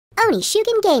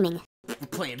OniShuken Gaming. We're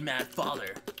playing Mad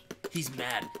Father. He's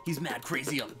mad. He's mad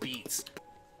crazy on the beats.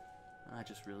 I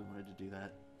just really wanted to do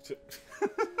that.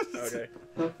 Okay.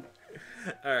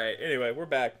 Alright, anyway, we're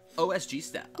back. OSG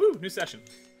style. Woo, new session.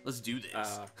 Let's do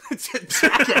this.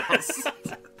 Jackass.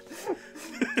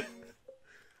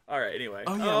 Alright, anyway.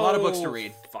 Oh yeah, a lot of books to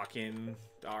read. Fucking...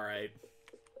 Alright.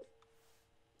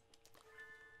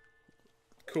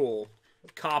 Cool.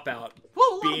 Cop out.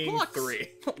 Whoa, a lot being of books. 3.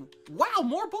 Wow,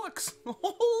 more books.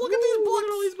 Oh, look at these books. Look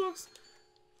at all these books.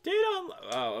 Data on...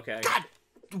 Oh, okay. God,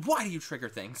 why do you trigger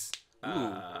things?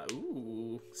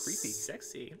 Ooh. Creepy.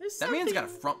 Sexy. That man's got a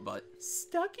front butt.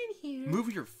 Stuck in here.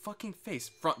 Move your fucking face.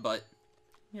 Front butt.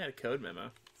 You had a code memo.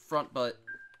 Front butt.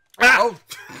 Ah! Oh!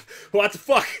 What the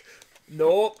fuck?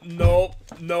 Nope, nope,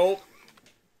 nope.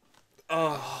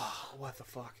 Oh, what the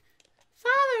fuck?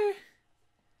 Father!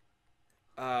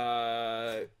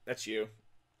 That's you.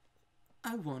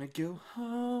 I wanna go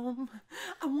home.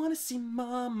 I wanna see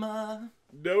Mama.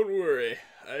 Don't worry.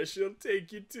 I shall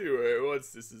take you to her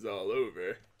once this is all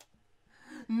over.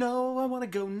 No, I wanna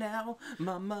go now.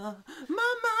 Mama.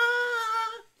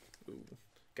 Mama! Ooh.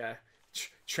 Guy.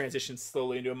 Transition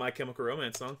slowly into a My Chemical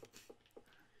Romance song.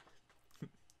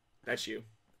 That's you.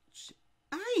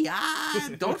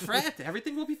 Don't fret.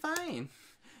 Everything will be fine.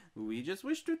 We just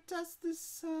wish to test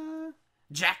this,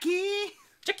 Jackie!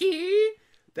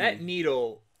 That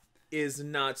needle is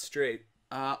not straight.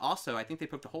 Also, I think they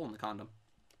poked a hole in the condom.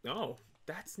 No,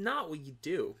 that's not what you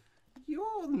do. You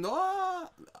no.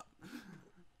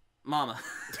 Mama.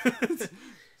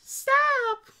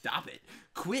 Stop! Stop it.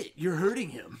 Quit. You're hurting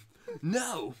him.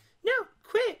 No. No,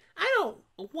 quit. I don't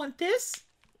want this.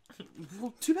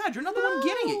 Well, too bad. You're not the one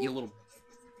getting it, you little...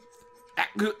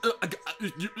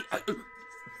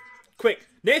 Quick,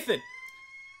 Nathan!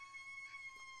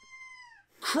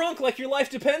 Crunk like your life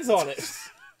depends on it.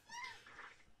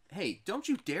 Hey, don't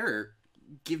you dare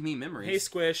give me memories. Hey,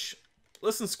 Squish.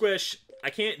 Listen, Squish.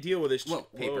 I can't deal with this. Whoa,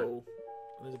 paper. Whoa.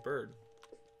 There's a bird.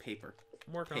 Paper.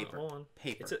 I'm working on it. Hold on.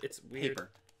 Paper. It's weird.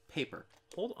 Paper.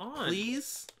 Hold on.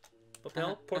 Please?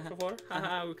 Papel, por favor.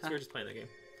 Haha, we were just playing the game.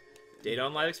 Data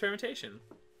on live experimentation.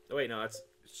 Oh, wait, no, that's...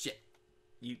 Shit.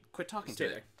 You quit talking stay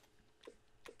to there.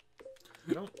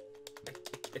 I don't...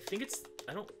 I think it's...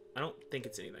 I don't think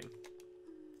it's anything.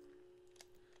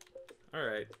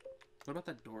 Alright. What about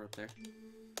that door up there?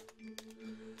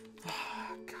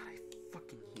 God, I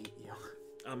fucking hate you.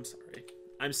 I'm sorry.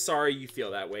 I'm sorry you feel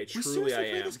that way. Truly, I am. We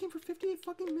seriously played this game for 58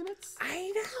 fucking minutes?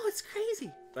 I know, it's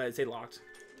crazy. But I'd say locked.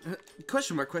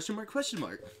 Question mark, question mark, question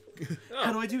mark. Oh.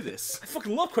 How do I do this? I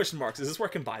fucking love question marks. Is this where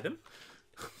I can buy them?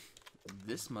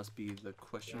 This must be the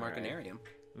question markinarium.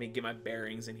 Let me get my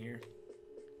bearings in here.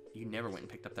 You never went and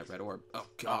picked up that red orb. Oh,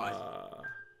 God.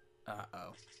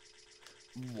 Uh-oh.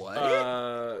 What?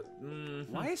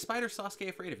 Why is Spider Sasuke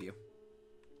afraid of you?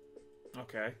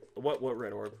 Okay. What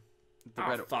red orb? The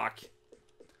red orb. Fuck.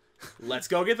 Let's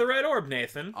go get the red orb,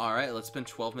 Nathan. Alright, let's spend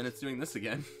 12 minutes doing this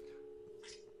again.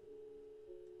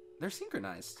 They're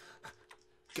synchronized.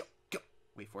 Go, go.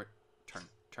 Wait for it. Turn,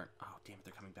 turn. Oh, damn it,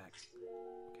 they're coming back.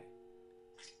 Okay.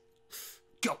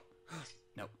 Go.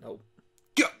 No. No.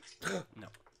 Go. No.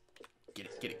 Get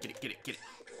it, get it, get it, get it, get it.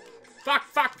 Fuck,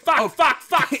 fuck, fuck, oh. Fuck,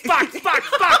 fuck, fuck, fuck,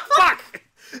 fuck, fuck.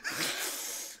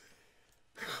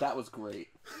 That was great.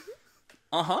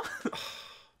 Uh-huh.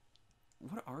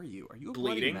 What are you? Are you a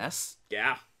bloody bleeding mess?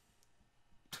 Yeah.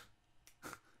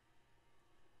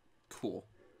 Cool.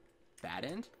 Bad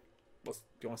end? Do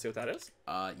you want to see what that is?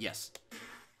 Yes.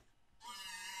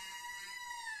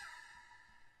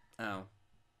 Oh.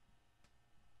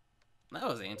 That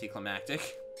was anticlimactic.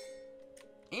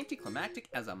 Anticlimactic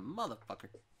as a motherfucker.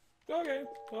 Okay.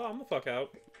 Well, I'm the fuck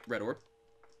out. Red orb.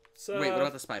 So, wait, what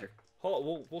about the spider?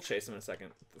 Hold, we'll chase him in a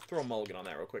second. Throw a mulligan on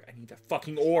that real quick. I need that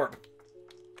fucking orb.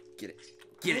 Get it.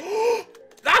 Get it.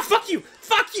 Ah, fuck you!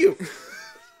 Fuck you!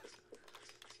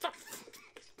 Fuck.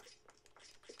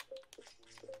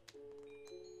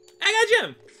 I got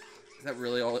Jim! Is that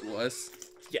really all it was?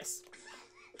 Yes.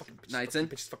 Fucking bitches, Knightson,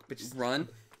 fucking bitches. Run,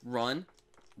 run,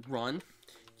 run.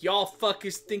 Y'all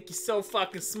fuckers think you're so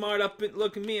fucking smart up and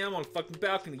look at me, I'm on a fucking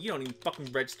balcony. You don't even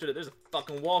fucking register that there's a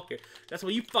fucking wall here. That's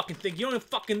what you fucking think. You don't even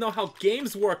fucking know how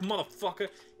games work, motherfucker.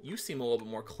 You seem a little bit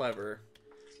more clever.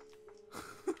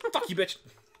 Fuck you, bitch.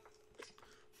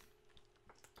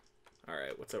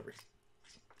 Alright, what's over here?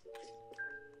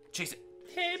 Chase it.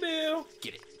 Hey, boo.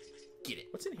 Get it. Get it.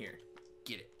 What's in here?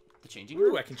 Get it. The changing Ooh,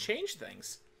 room? I can change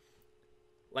things.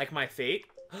 Like my fate.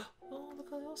 Oh, look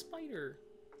at that little spider.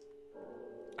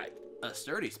 A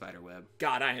sturdy spider web.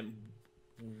 God, I am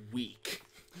weak.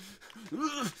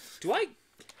 Do I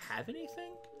have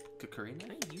anything? Green Can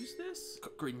knife? I use this?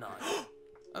 Green knife.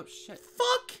 Oh, shit.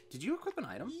 Fuck! Did you equip an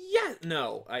item? Yeah!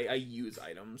 No, I use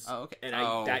items. Oh, okay. And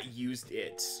that used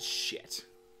it. Shit.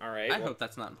 Alright. I hope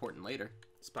that's not important later.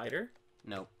 Spider?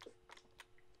 No.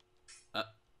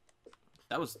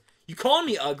 That was... You calling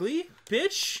me ugly,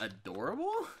 bitch?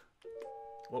 adorable?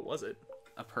 What was it?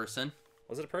 A person.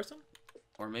 Was it a person?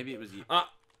 Or maybe it was you.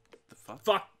 The fuck?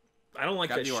 Fuck. I don't like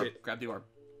Grab that the orb. shit. Grab the orb.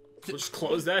 We'll just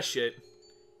close that shit.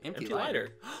 Empty Empty lighter.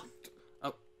 lighter.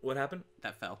 Oh. What happened?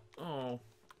 That fell. Oh.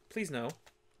 Please no.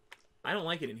 I don't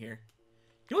like it in here.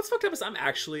 You know what's fucked up is I'm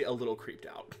actually a little creeped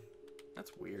out.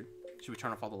 That's weird. Should we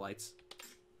turn off all the lights?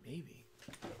 Maybe.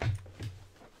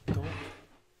 Don't.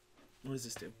 What does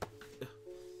this do? Ugh.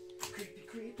 Creepy,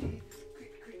 creepy,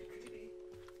 creepy, creepy, creepy.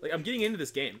 Like, I'm getting into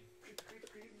this game.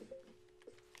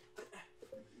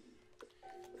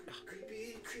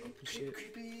 Shit.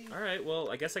 Alright, well,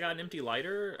 I guess I got an empty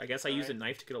lighter. I guess I used a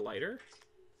knife to get a lighter.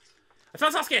 I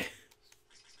found Sasuke!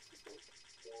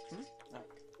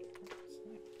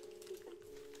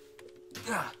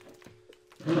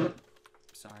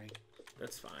 Sorry.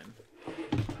 That's fine.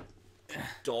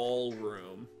 Doll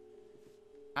room.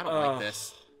 I don't like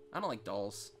this. I don't like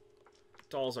dolls.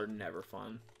 Dolls are never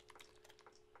fun.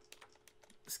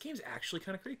 This game's actually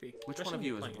kind of creepy. Which especially one of when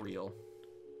you you're is playing it. real?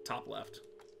 Top left.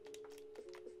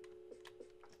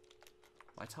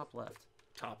 Why top left?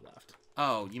 Top left.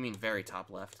 Oh, you mean very top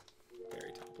left.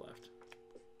 Very top left.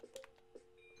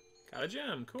 Got a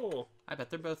gem. Cool. I bet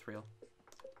they're both real.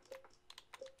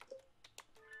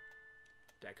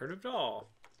 Decorative doll.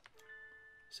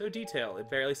 So detailed. It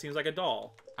barely seems like a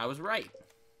doll. I was right.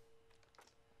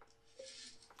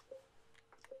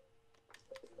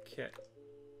 Okay.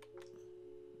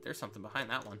 There's something behind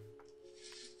that one.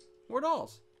 More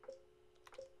dolls.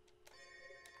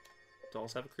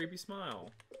 Dolls have a creepy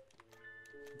smile.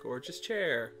 Gorgeous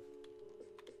chair.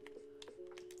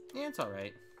 Yeah, it's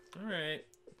alright. Alright.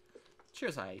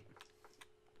 Cheers, I.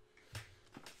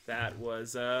 That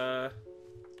was,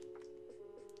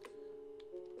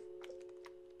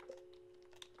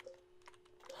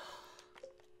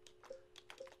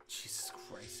 Jesus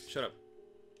Christ. Shut up.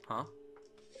 Huh?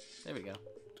 There we go.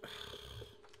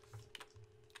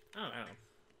 I don't know.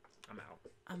 I'm out.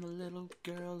 I'm a little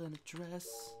girl in a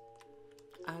dress.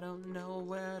 I don't know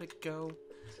where to go.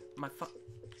 My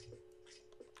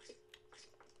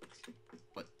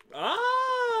What?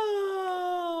 Oh!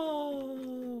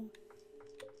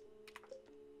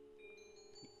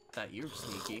 That you're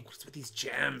sneaky. What's with these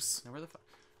gems? Now where the fuck?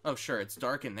 Oh, sure, it's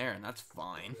dark in there, and that's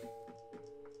fine.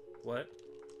 What?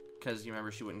 Because you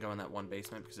remember she wouldn't go in that one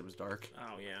basement because it was dark.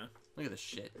 Oh, yeah. Look at this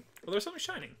shit. Well, there's something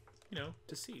shining, you know,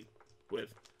 to see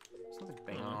with. Something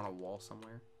banging on a wall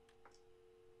somewhere.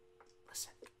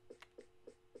 Listen.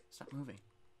 Stop moving.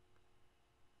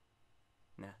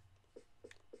 Nah.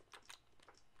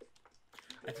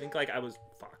 I think, like, I was...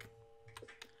 Fuck.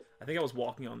 I think I was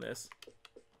walking on this.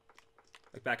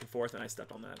 Like, back and forth, and I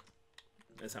stepped on that.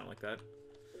 It sounded like that.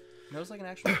 That was like an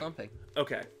actual thumping.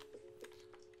 Okay.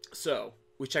 So,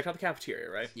 we checked out the cafeteria,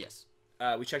 right? Yes.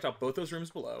 We checked out both those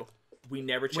rooms below. We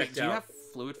never checked Wait, do out... you have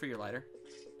fluid for your lighter?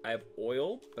 I have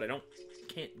oil, but I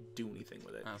can't do anything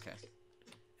with it. Okay.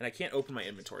 And I can't open my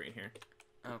inventory in here.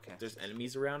 Okay. There's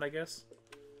enemies around, I guess.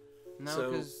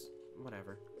 No, because...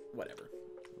 Whatever. Whatever.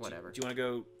 Whatever. Do you want to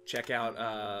go check out,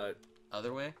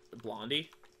 Other way?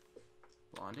 Blondie?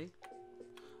 Blondie?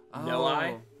 No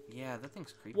eye? Yeah, that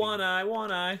thing's creepy. One eye,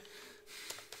 one eye.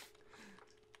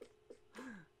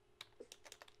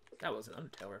 That was an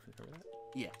Undertale reference, remember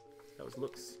that? Yeah. That was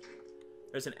looks.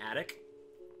 There's an attic.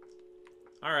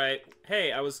 Alright.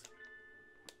 Hey, I was...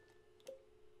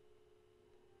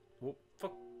 Well,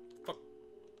 fuck. Fuck.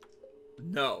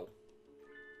 No.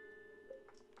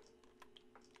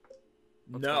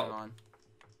 What's No. going on?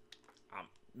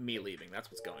 Me leaving.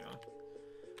 That's what's going on.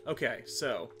 Okay,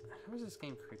 so... How is this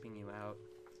game creeping you out?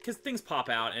 Because things pop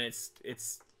out, and it's...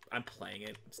 I'm playing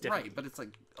it. It's different. Right, but it's like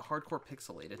hardcore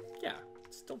pixelated. Yeah.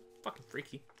 It's still fucking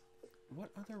freaky.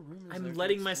 What other room is there I'm to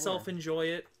letting explore? myself enjoy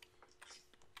it.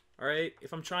 Alright?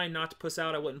 If I'm trying not to puss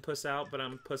out, I wouldn't puss out, but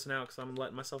I'm pussing out because I'm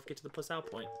letting myself get to the puss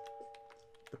out point.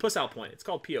 The puss out point. It's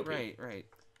called POP. Right, right.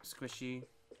 Squishy.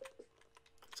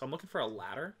 So I'm looking for a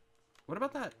ladder. What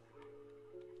about that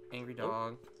angry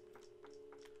dog?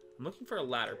 I'm looking for a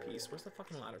ladder piece. Where's the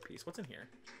fucking ladder piece? What's in here?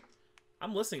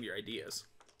 I'm listening to your ideas.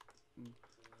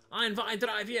 Ein, zwei,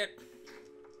 drei, vier.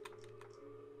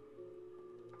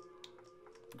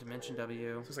 Dimension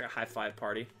W. Looks like a high five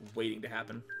party waiting to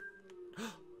happen.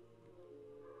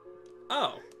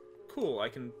 Oh, cool. I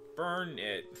can burn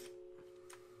it.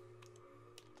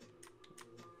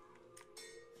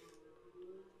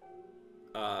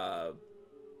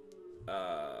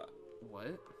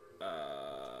 What?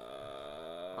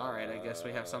 Alright, I guess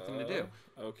we have something to do.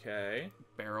 Okay.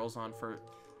 Barrels on for...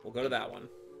 We'll go to that one.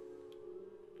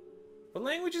 What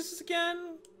language is this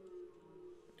again?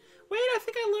 Wait, I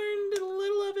think I learned a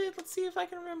little of it. Let's see if I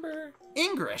can remember.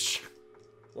 English!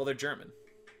 Well, they're German.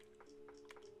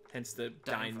 Hence the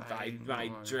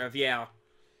Yeah.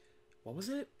 What was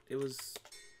it? It was...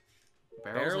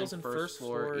 Barrels in first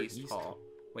floor, East Hall.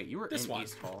 Wait, you were in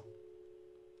East Hall.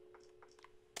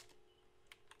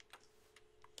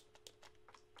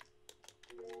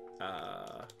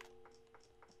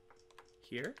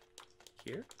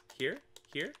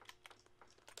 Here?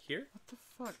 Here? What the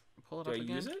fuck? Pull it Do up I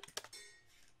again. use it?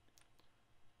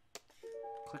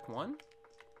 Click 1?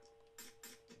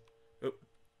 Oh.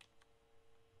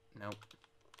 Nope.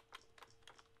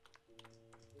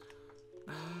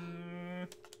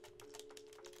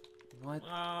 What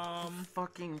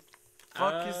fucking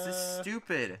fuck is this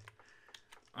stupid?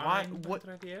 Why? What?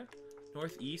 Idea?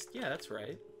 Northeast? Yeah, that's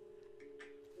right.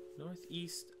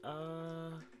 Northeast,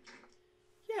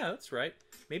 yeah, that's right.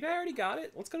 Maybe I already got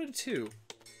it. Let's go to 2.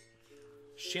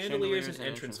 Chandeliers and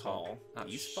entrance hall. Oh,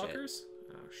 These shit. fuckers?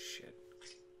 Oh, shit.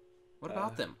 What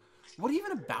about them? What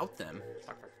even about them?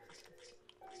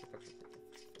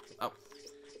 Oh.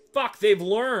 Fuck, they've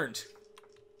learned!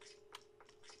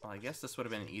 Well, I guess this would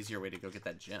have been an easier way to go get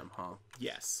that gem, huh?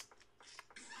 Yes.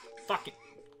 Fucking...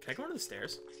 Can I go under the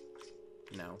stairs?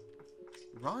 No.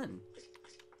 Run.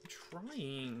 I'm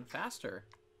trying. Faster.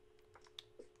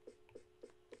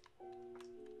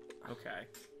 Okay.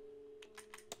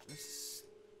 This...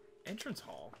 Entrance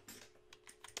hall.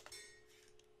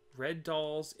 Red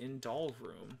dolls in doll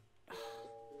room.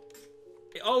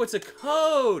 Oh, it's a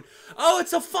code! Oh,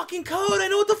 it's a fucking code! I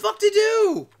know what the fuck to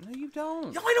do! No, you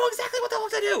don't. No, I know exactly what the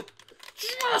fuck to do!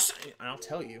 Yes! And I'll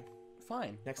tell you.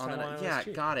 Fine. Next On time the- on yeah,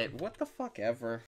 OSG. got it. What the fuck ever.